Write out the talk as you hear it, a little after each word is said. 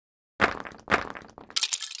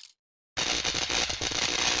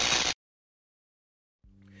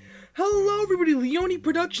Hello everybody, Leone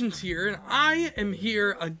Productions here, and I am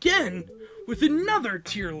here again with another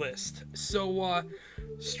tier list. So,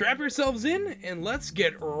 strap yourselves in, and let's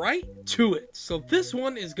get right to it. So this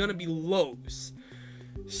one is gonna be lows.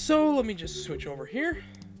 So, let me just switch over here,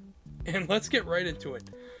 and let's get right into it.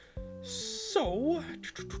 So,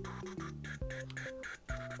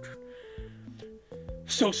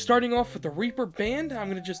 starting off with the Reaper band, I'm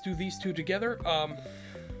gonna just do these two together.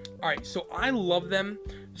 Alright, so I love them.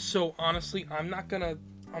 So honestly, I'm not gonna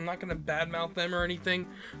badmouth them or anything.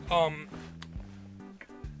 To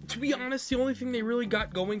be honest, the only thing they really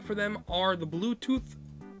got going for them are the Bluetooth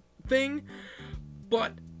thing.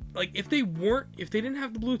 But like, if they didn't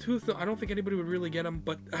have the Bluetooth, I don't think anybody would really get them.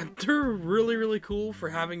 But they're really cool for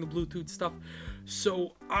having the Bluetooth stuff.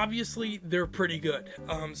 So obviously, they're pretty good.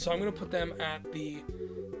 So I'm gonna put them at the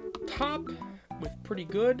top with pretty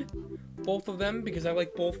good, both of them, because I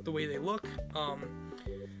like both the way they look.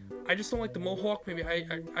 I just don't like the mohawk. Maybe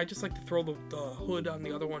I just like to throw the hood on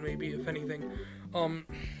the other one, maybe, if anything.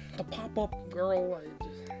 The pop-up girl,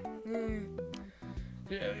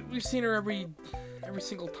 yeah, we've seen her every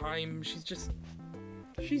single time. She's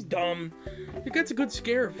dumb. It gets a good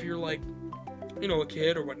scare if you're like, you know, a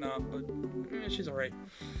kid or whatnot, but she's alright.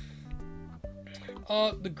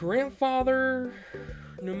 The grandfather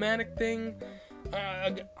pneumatic thing,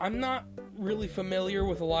 I'm not really familiar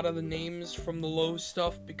with a lot of the names from the low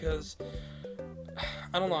stuff because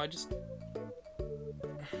I don't know,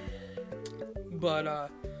 but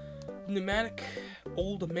pneumatic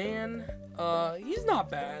old man, he's not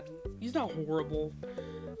bad, he's not horrible.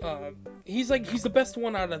 He's the best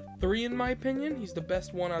one out of 3 in my opinion. He's the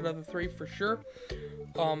best one out of the 3 for sure.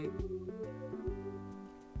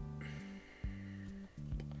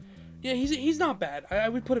 Yeah, he's not bad. I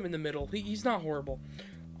would put him in the middle. He's not horrible.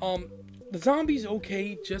 The zombie's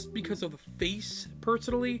okay just because of the face,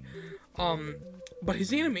 personally. But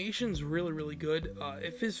his animation's really good.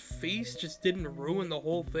 If his face just didn't ruin the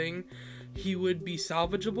whole thing, he would be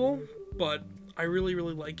salvageable. But I really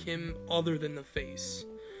like him other than the face.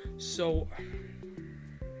 So,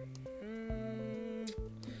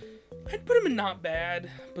 I'd put him in not bad,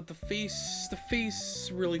 but the face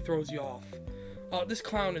really throws you off. This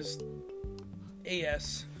clown is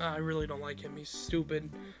AS. I really don't like him. He's stupid.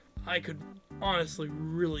 I could honestly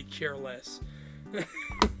really care less.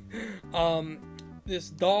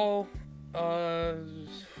 This doll,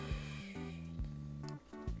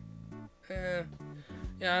 yeah,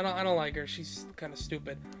 I don't like her. She's kind of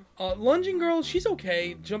stupid. Lunging girl, she's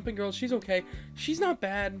okay. Jumping girl, she's okay. She's not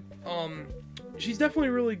bad. She's definitely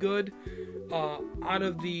really good. Out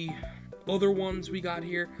of the other ones we got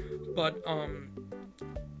here, but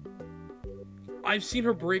I've seen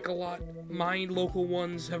her break a lot. My local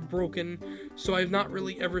ones have broken, so I've not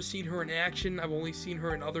really ever seen her in action. I've only seen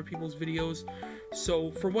her in other people's videos.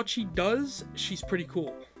 So for what she does, she's pretty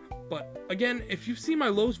cool. But again, if you've seen my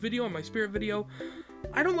Lowe's video and my Spirit video,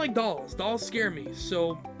 I don't like dolls. Dolls scare me,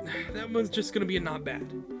 so that one's just gonna be a not bad.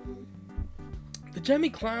 The Jemmy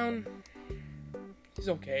Clown, he's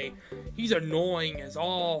okay. He's annoying as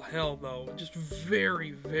all hell, though. Just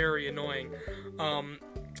very annoying.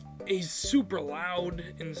 He's super loud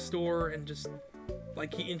in the store, and just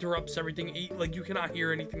like he interrupts everything. Like you cannot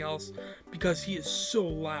hear anything else because he is so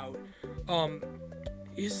loud.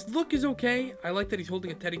 His look is okay. I like that he's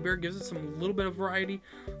holding a teddy bear, gives it some little bit of variety.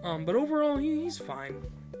 But overall, he's fine.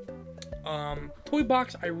 Toy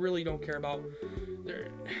box, I really don't care about.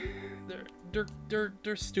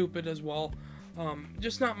 They're stupid as well.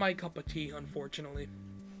 Just not my cup of tea, unfortunately.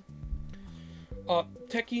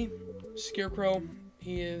 Techie Scarecrow.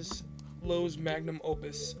 He is Lowe's magnum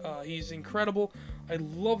opus. He's incredible. I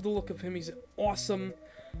love the look of him. He's awesome.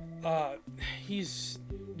 He's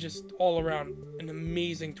just all around an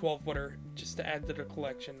amazing 12-footer just to add to the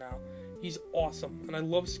collection now. He's awesome. And I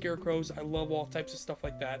love scarecrows. I love all types of stuff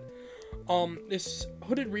like that. This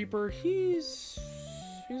Hooded Reaper, he's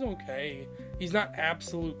okay. He's not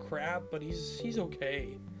absolute crap, but he's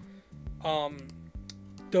okay.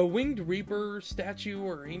 The Winged Reaper statue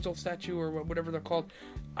or angel statue or whatever they're called,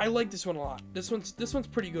 I like this one a lot. This one's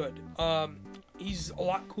pretty good. He's a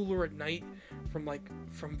lot cooler at night from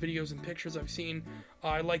videos and pictures I've seen.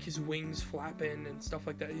 I like his wings flapping and stuff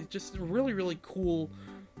like that. He's just a really cool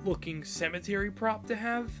looking cemetery prop to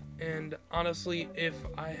have. And honestly, if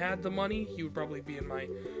I had the money, he would probably be in my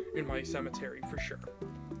cemetery for sure.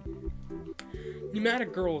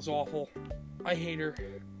 Pneumatic Girl is awful. I hate her.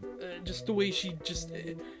 Just the way she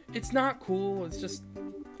it's not cool. It's just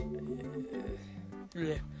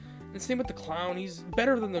yeah. And same with the clown. He's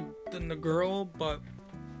better than the girl, but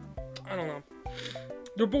I don't know.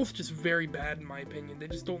 They're both just very bad in my opinion. They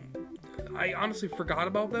just don't I honestly forgot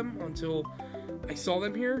about them until I saw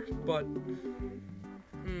them here, but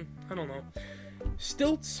I don't know.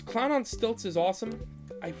 Stilts, Clown on Stilts is awesome.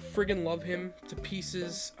 I friggin' love him to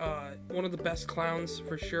pieces. One of the best clowns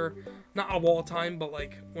for sure. Not of all time, but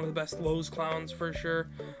like one of the best Lowe's clowns for sure.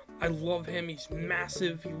 I love him. He's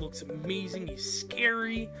massive. He looks amazing. He's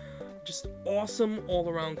scary. Just awesome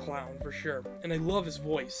all-around clown for sure. And I love his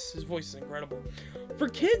voice. His voice is incredible. For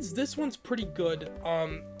kids, this one's pretty good.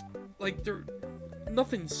 Like they're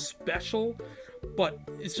nothing special, but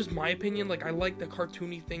it's just my opinion. Like, I like the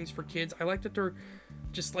cartoony things for kids. I like that they're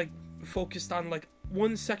just like focused on like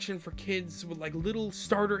one section for kids with like little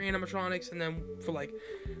starter animatronics, and then for like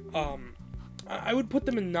I would put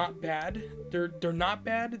them in not bad. They're not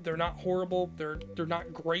bad. They're not horrible. They're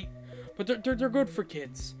not great, but they're good for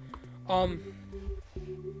kids. Haunted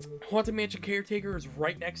Mansion Caretaker is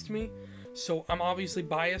right next to me, so I'm obviously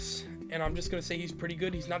biased, and I'm just gonna say he's pretty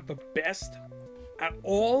good. He's not the best at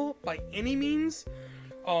all by any means,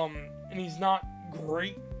 and he's not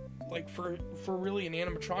great like for really an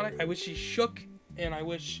animatronic. I wish he shook, and I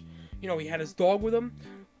wish, you know, he had his dog with him,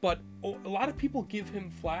 but a lot of people give him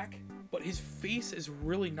flack, but his face is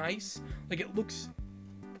really nice. Like, it looks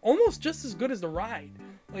almost just as good as the ride.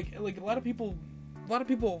 Like a lot of people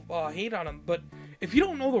hate on him, but if you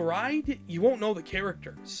don't know the ride, you won't know the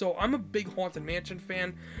character. So I'm a big Haunted Mansion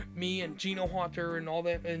fan. Me and Gino Haunter and all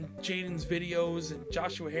that, and Jaden's videos and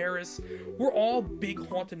Joshua Harris, we're all big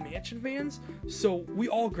Haunted Mansion fans. So we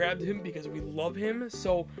all grabbed him because we love him.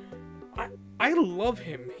 So I love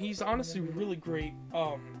him. He's honestly really great.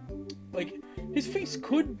 Like, his face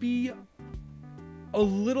could be a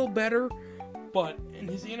little better, and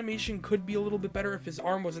his animation could be a little bit better if his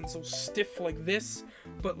arm wasn't so stiff like this,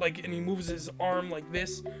 but like, and he moves his arm like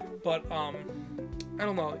this, but I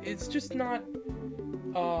don't know, it's just not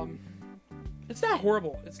it's not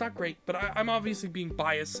horrible, it's not great, but I'm obviously being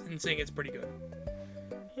biased and saying it's pretty good.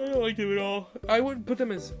 I don't like them at all. I wouldn't put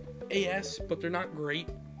them as AS, but they're not great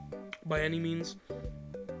by any means.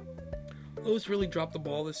 Lowe's really dropped the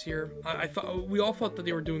ball this year. I thought, we all thought that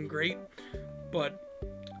they were doing great, but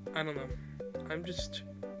I don't know. I'm just,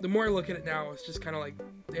 the more I look at it now, it's just kind of like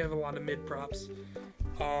they have a lot of mid props.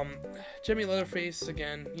 Jimmy Leatherface,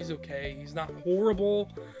 again, he's okay. He's not horrible,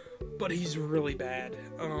 but he's really bad.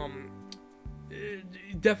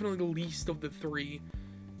 Definitely the least of the three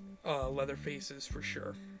Leatherfaces for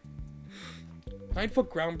sure. 9-foot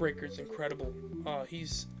Groundbreaker is incredible.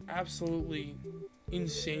 He's absolutely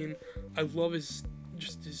insane. I love his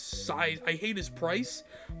size. I hate his price,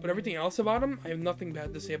 but everything else about him, I have nothing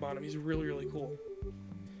bad to say about him. He's really, really cool.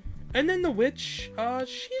 And then the witch,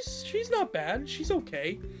 she's not bad. She's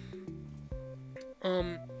okay.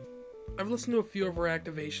 I've listened to a few of her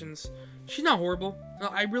activations. She's not horrible.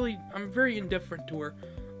 I'm very indifferent to her.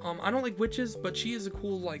 I don't like witches, but she is a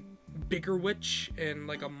cool, like, bigger witch and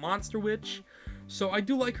like a monster witch. So I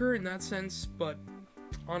do like her in that sense, but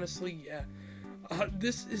honestly, yeah.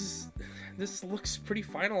 This looks pretty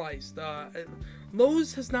finalized.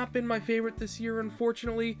 Lowe's has not been my favorite this year,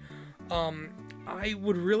 unfortunately. I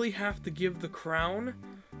would really have to give the crown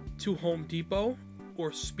to Home Depot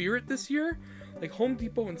or Spirit this year. Like, Home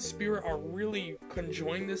Depot and Spirit are really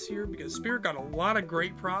conjoined this year because Spirit got a lot of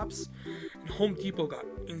great props and Home Depot got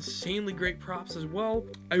insanely great props as well.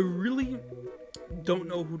 I really don't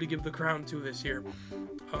know who to give the crown to this year.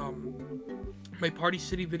 My Party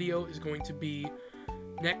City video is going to be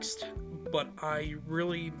next, but I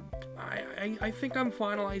think I'm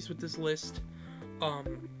finalized with this list.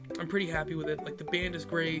 I'm pretty happy with it. Like, the band is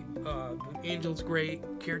great, the Angel's great,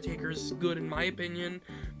 Caretaker's good in my opinion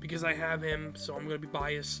because I have him, so I'm gonna be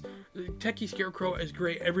biased. The Techie Scarecrow is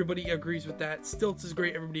great, everybody agrees with that. Stilts is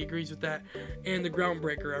great, everybody agrees with that, and the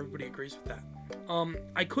Groundbreaker, everybody agrees with that.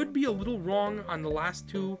 I could be a little wrong on the last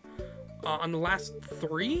two, on the last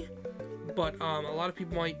three, but a lot of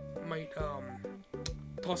people might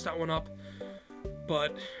toss that one up.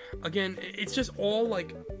 But again, it's just all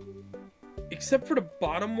like, except for the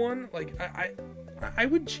bottom one, like I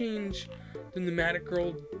would change the Pneumatic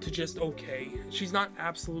Girl to just okay. She's not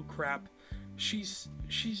absolute crap. She's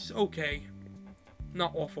okay,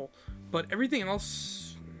 not awful. But everything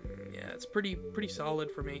else, yeah, it's pretty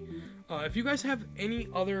solid for me. If you guys have any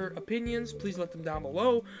other opinions, please let them down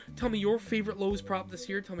below. Tell me your favorite Lowe's prop this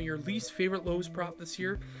year. Tell me your least favorite Lowe's prop this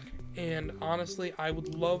year. And honestly, I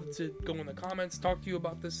would love to go in the comments, talk to you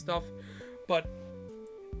about this stuff. But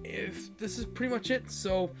if this is pretty much it,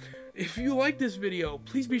 so if you like this video,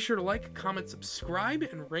 please be sure to like, comment, subscribe,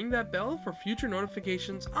 and ring that bell for future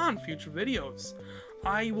notifications on future videos.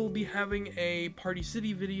 I will be having a Party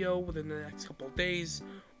City video within the next couple of days,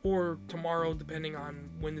 or tomorrow, depending on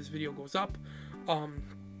when this video goes up.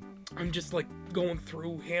 I'm just like going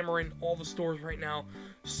through, hammering all the stores right now.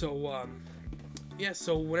 So yeah,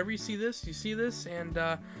 so whenever you see this, and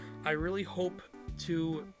I really hope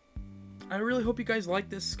you guys like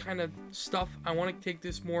this kind of stuff. I want to take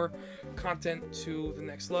this more content to the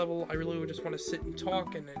next level. I really would just want to sit and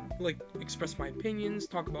talk and like express my opinions,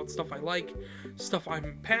 talk about stuff I like, stuff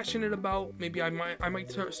I'm passionate about. Maybe I might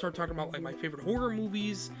start talking about like my favorite horror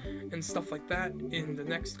movies and stuff like that in the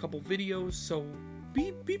next couple videos. So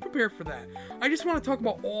be prepared for that. I just want to talk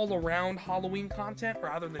about all around Halloween content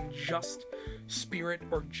rather than just Spirit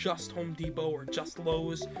or just Home Depot or just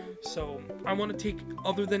Lowe's. So I want to take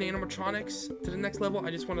other than animatronics to the next level. I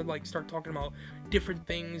just want to like start talking about different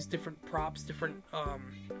things, different props, different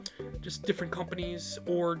just different companies,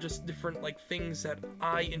 or just different like things that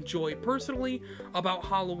I enjoy personally about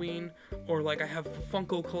Halloween. Or like I have a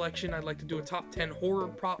Funko collection, I'd like to do a top 10 horror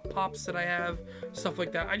pops that I have, stuff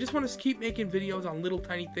like that. I just want to keep making videos on little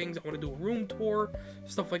tiny things. I want to do a room tour,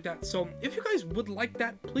 stuff like that. So if you guys would like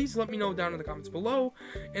that, please let me know down in the comments below.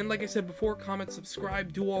 And like I said before, comment,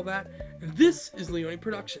 subscribe, do all that. And this is Leone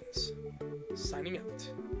Productions, signing out.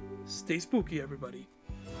 Stay spooky, everybody.